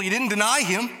faithful, you didn't deny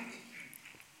him,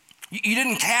 you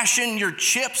didn't cash in your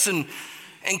chips and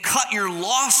cut your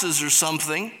losses or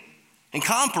something and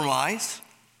compromise.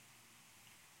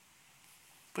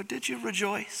 But did you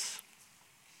rejoice?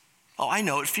 Oh, I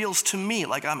know, it feels to me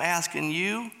like I'm asking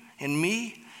you and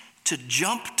me to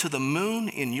jump to the moon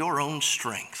in your own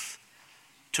strength,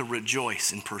 to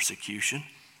rejoice in persecution.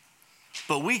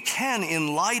 But we can,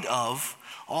 in light of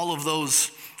all of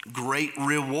those great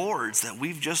rewards that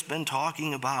we've just been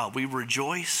talking about. We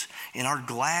rejoice and are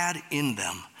glad in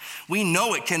them. We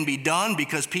know it can be done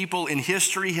because people in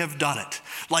history have done it.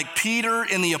 Like Peter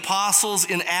and the apostles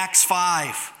in Acts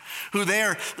 5, who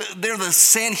they're the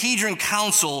Sanhedrin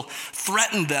council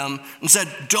threatened them and said,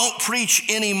 don't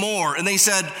preach anymore. And they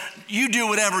said, you do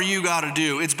whatever you got to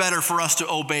do. It's better for us to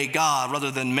obey God rather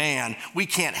than man. We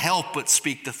can't help but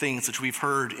speak the things that we've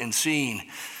heard and seen.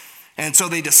 And so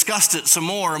they discussed it some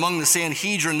more among the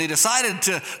Sanhedrin. They decided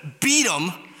to beat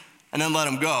them and then let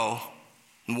them go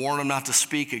and warn them not to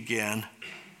speak again.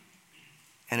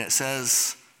 And it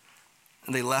says,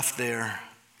 and they left there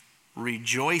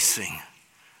rejoicing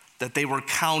that they were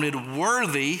counted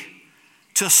worthy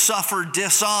to suffer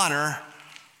dishonor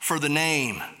for the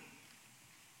name.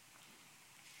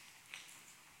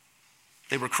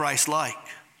 They were Christ-like,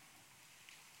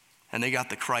 and they got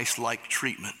the Christ-like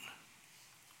treatment.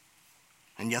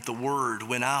 And yet the word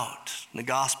went out, and the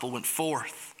gospel went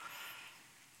forth,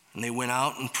 and they went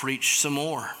out and preached some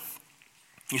more.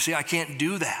 You see, I can't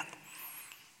do that.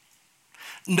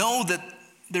 Know that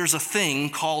there's a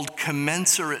thing called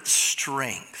commensurate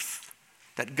strength,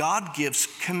 that God gives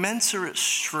commensurate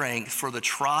strength for the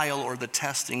trial or the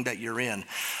testing that you're in.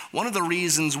 One of the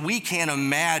reasons we can't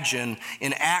imagine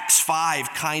an Acts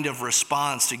 5 kind of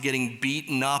response to getting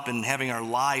beaten up and having our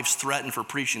lives threatened for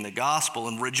preaching the gospel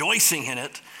and rejoicing in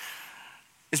it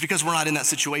is because we're not in that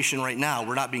situation right now.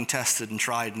 We're not being tested and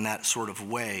tried in that sort of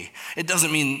way. It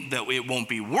doesn't mean that it won't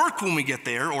be work when we get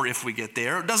there or if we get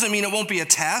there. It doesn't mean it won't be a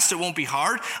test, it won't be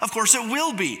hard. Of course it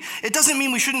will be. It doesn't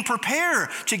mean we shouldn't prepare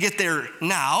to get there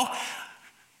now,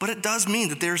 but it does mean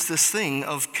that there's this thing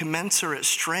of commensurate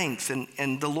strength,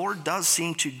 and the Lord does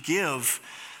seem to give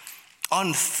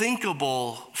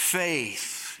unthinkable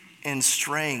faith and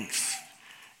strength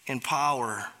and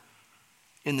power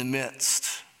in the midst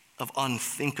of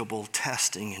unthinkable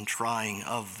testing and trying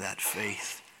of that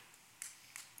faith.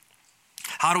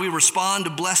 How do we respond to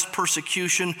blessed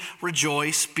persecution?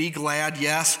 Rejoice, be glad,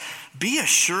 yes. Be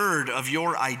assured of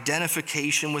your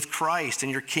identification with Christ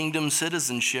and your kingdom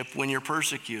citizenship when you're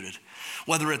persecuted,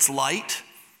 whether it's light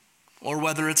or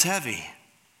whether it's heavy.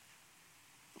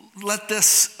 Let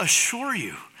this assure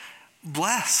you.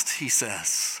 Blessed, he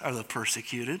says, are the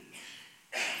persecuted.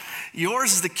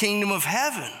 Yours is the kingdom of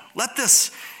heaven. Let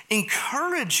this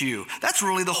encourage you. That's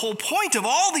really the whole point of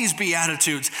all these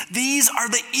Beatitudes. These are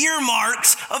the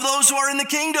earmarks of those who are in the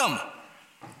kingdom.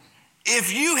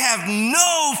 If you have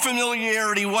no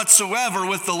familiarity whatsoever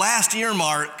with the last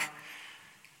earmark,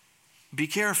 be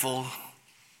careful.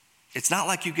 It's not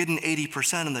like you get an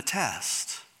 80% in the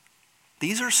test.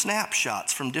 These are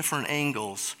snapshots from different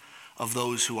angles of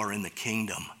those who are in the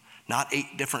kingdom, not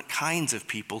 8 different kinds of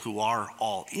people who are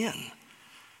all in.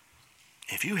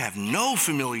 If you have no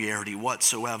familiarity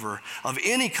whatsoever of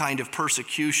any kind of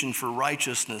persecution for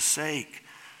righteousness' sake,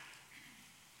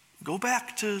 go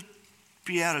back to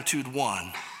Beatitude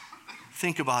 1.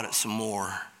 Think about it some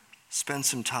more. Spend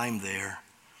some time there.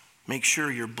 Make sure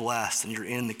you're blessed and you're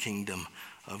in the kingdom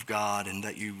of God and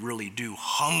that you really do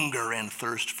hunger and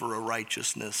thirst for a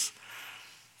righteousness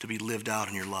to be lived out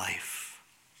in your life.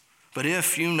 But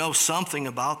if you know something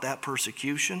about that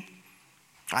persecution,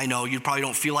 I know you probably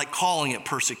don't feel like calling it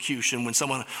persecution when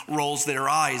someone rolls their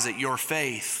eyes at your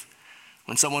faith,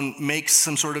 when someone makes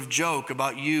some sort of joke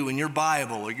about you and your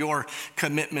Bible or your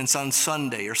commitments on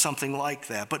Sunday or something like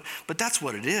that. But that's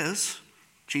what it is.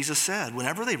 Jesus said,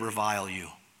 whenever they revile you,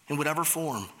 in whatever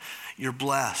form, you're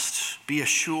blessed. Be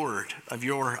assured of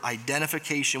your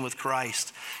identification with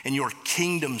Christ and your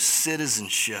kingdom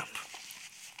citizenship.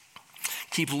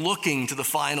 Keep looking to the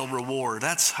final reward.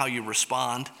 That's how you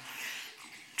respond.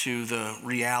 to the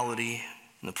reality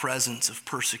and the presence of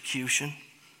persecution.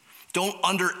 Don't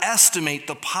underestimate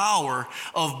the power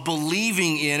of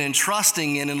believing in and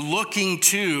trusting in and looking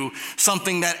to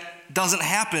something that doesn't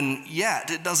happen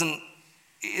yet.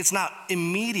 It's not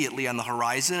immediately on the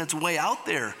horizon. It's way out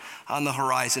there on the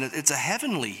horizon. It's a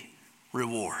heavenly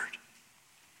reward.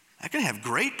 That can have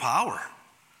great power.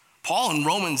 Paul in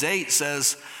Romans 8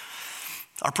 says,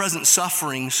 our present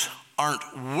sufferings aren't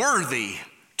worthy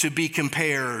to be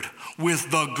compared with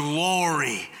the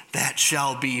glory that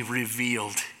shall be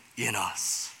revealed in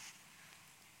us.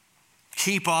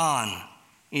 Keep on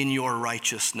in your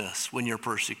righteousness when you're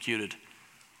persecuted.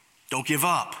 Don't give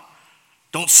up.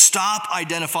 Don't stop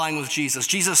identifying with Jesus.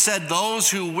 Jesus said, those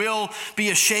who will be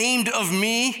ashamed of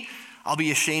me, I'll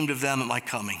be ashamed of them at my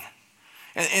coming.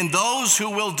 And those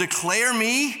who will declare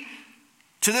me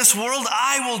to this world,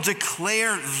 I will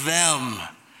declare them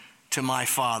to my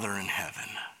Father in heaven.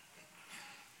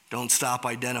 Don't stop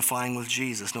identifying with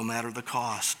Jesus, no matter the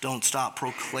cost. Don't stop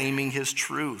proclaiming his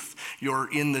truth.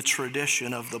 You're in the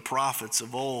tradition of the prophets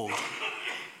of old.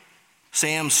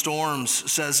 Sam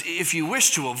Storms says, if you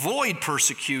wish to avoid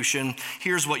persecution,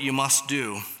 here's what you must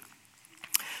do.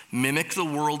 Mimic the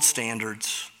world's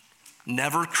standards.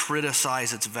 Never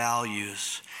criticize its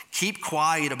values. Keep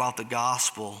quiet about the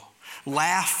gospel.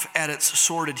 Laugh at its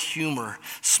sordid humor.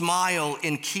 Smile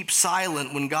and keep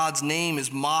silent when God's name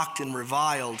is mocked and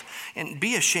reviled. And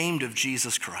be ashamed of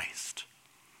Jesus Christ.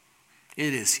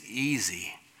 It is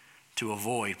easy to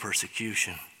avoid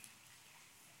persecution.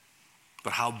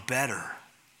 But how better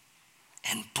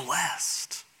and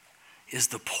blessed is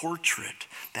the portrait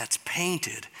that's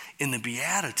painted in the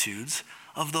Beatitudes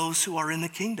of those who are in the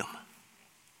kingdom.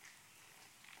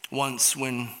 Once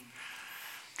when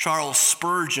Charles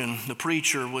Spurgeon, the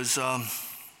preacher, was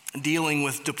dealing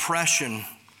with depression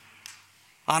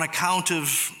on account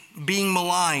of being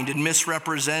maligned and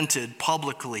misrepresented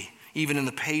publicly, even in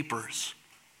the papers.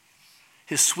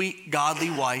 His sweet,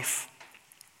 godly wife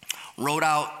wrote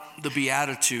out the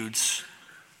Beatitudes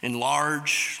in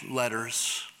large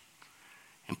letters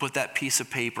and put that piece of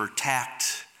paper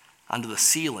tacked onto the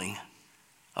ceiling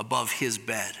above his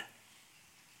bed.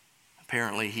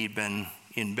 Apparently, he'd been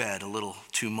in bed a little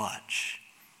too much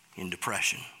in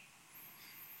depression.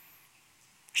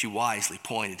 She wisely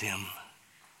pointed him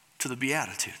to the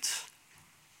Beatitudes.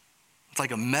 It's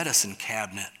like a medicine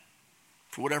cabinet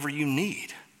for whatever you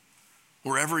need,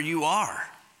 wherever you are.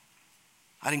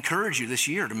 I'd encourage you this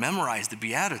year to memorize the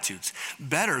Beatitudes.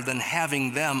 Better than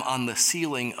having them on the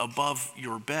ceiling above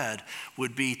your bed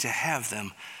would be to have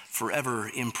them forever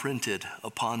imprinted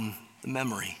upon the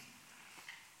memory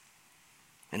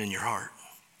and in your heart.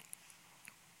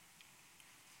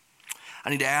 I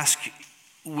need to ask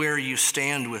where you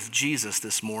stand with Jesus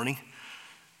this morning.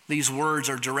 These words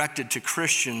are directed to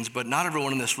Christians, but not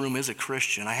everyone in this room is a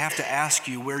Christian. I have to ask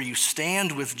you where you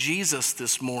stand with Jesus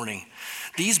this morning.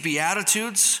 These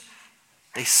Beatitudes,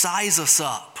 they size us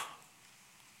up.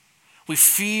 We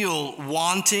feel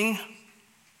wanting,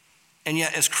 and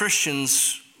yet as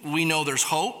Christians, we know there's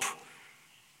hope,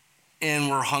 and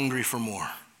we're hungry for more.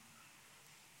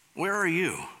 Where are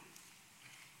you?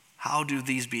 How do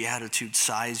these Beatitudes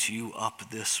size you up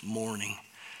this morning?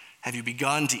 Have you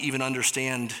begun to even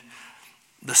understand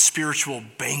the spiritual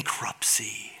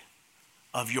bankruptcy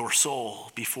of your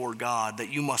soul before God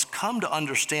that you must come to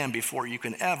understand before you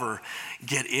can ever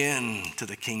get into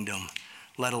the kingdom,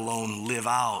 let alone live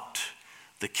out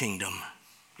the kingdom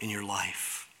in your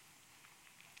life?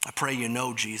 I pray you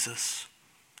know Jesus.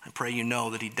 I pray you know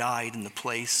that he died in the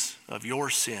place of your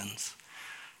sins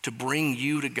to bring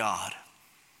you to God.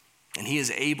 And he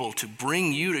is able to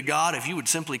bring you to God if you would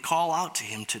simply call out to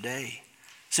him today.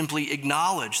 Simply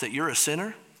acknowledge that you're a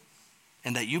sinner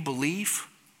and that you believe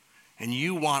and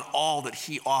you want all that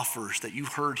he offers that you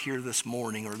heard here this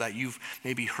morning or that you've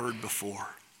maybe heard before.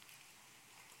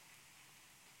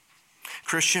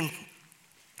 Christian,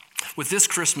 with this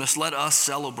Christmas, let us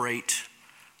celebrate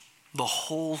the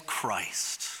whole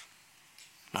Christ.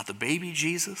 Not the baby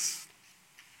Jesus,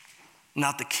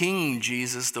 not the King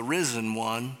Jesus, the risen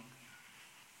one,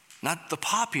 not the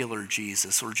popular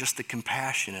Jesus or just the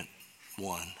compassionate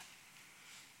one,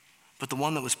 but the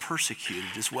one that was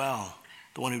persecuted as well,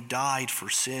 the one who died for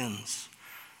sins,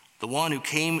 the one who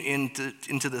came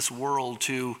into this world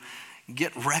to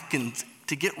get reckoned,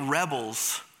 to get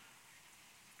rebels,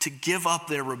 to give up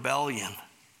their rebellion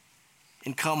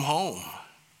and come home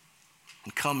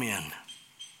and come in.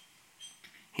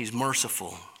 He's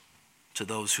merciful to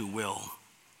those who will,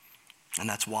 and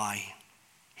that's why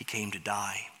he came to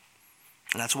die.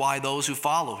 And that's why those who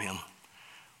follow him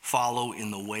follow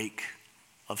in the wake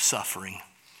of suffering,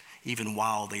 even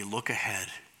while they look ahead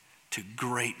to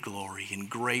great glory and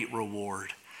great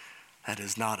reward that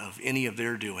is not of any of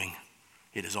their doing.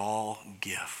 It is all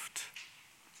gift.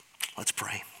 Let's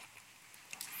pray.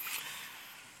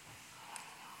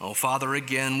 Oh, Father,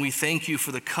 again, we thank you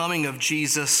for the coming of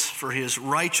Jesus, for his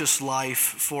righteous life,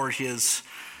 for his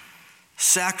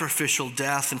sacrificial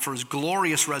death, and for his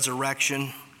glorious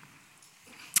resurrection.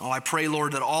 Oh, I pray,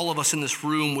 Lord, that all of us in this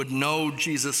room would know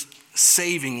Jesus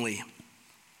savingly,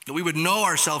 that we would know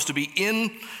ourselves to be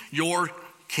in your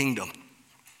kingdom,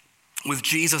 with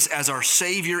Jesus as our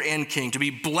Savior and King, to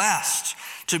be blessed,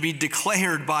 to be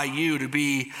declared by you, to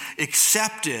be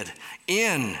accepted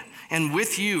in and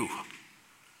with you.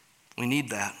 We need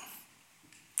that.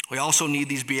 We also need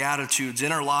these Beatitudes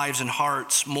in our lives and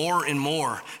hearts more and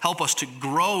more. Help us to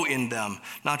grow in them,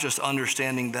 not just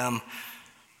understanding them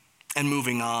and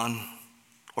moving on,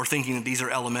 or thinking that these are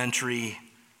elementary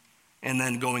and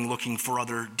then going looking for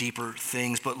other deeper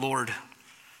things. But Lord,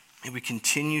 may we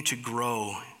continue to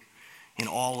grow in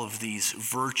all of these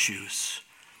virtues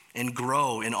and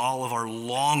grow in all of our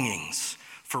longings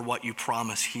for what you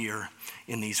promise here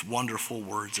in these wonderful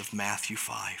words of Matthew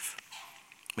 5.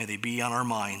 May they be on our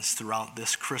minds throughout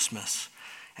this Christmas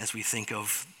as we think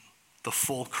of the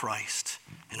full Christ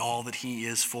and all that he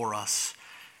is for us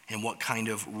and what kind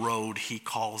of road he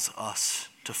calls us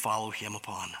to follow him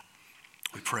upon.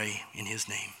 We pray in his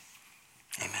name.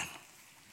 Amen.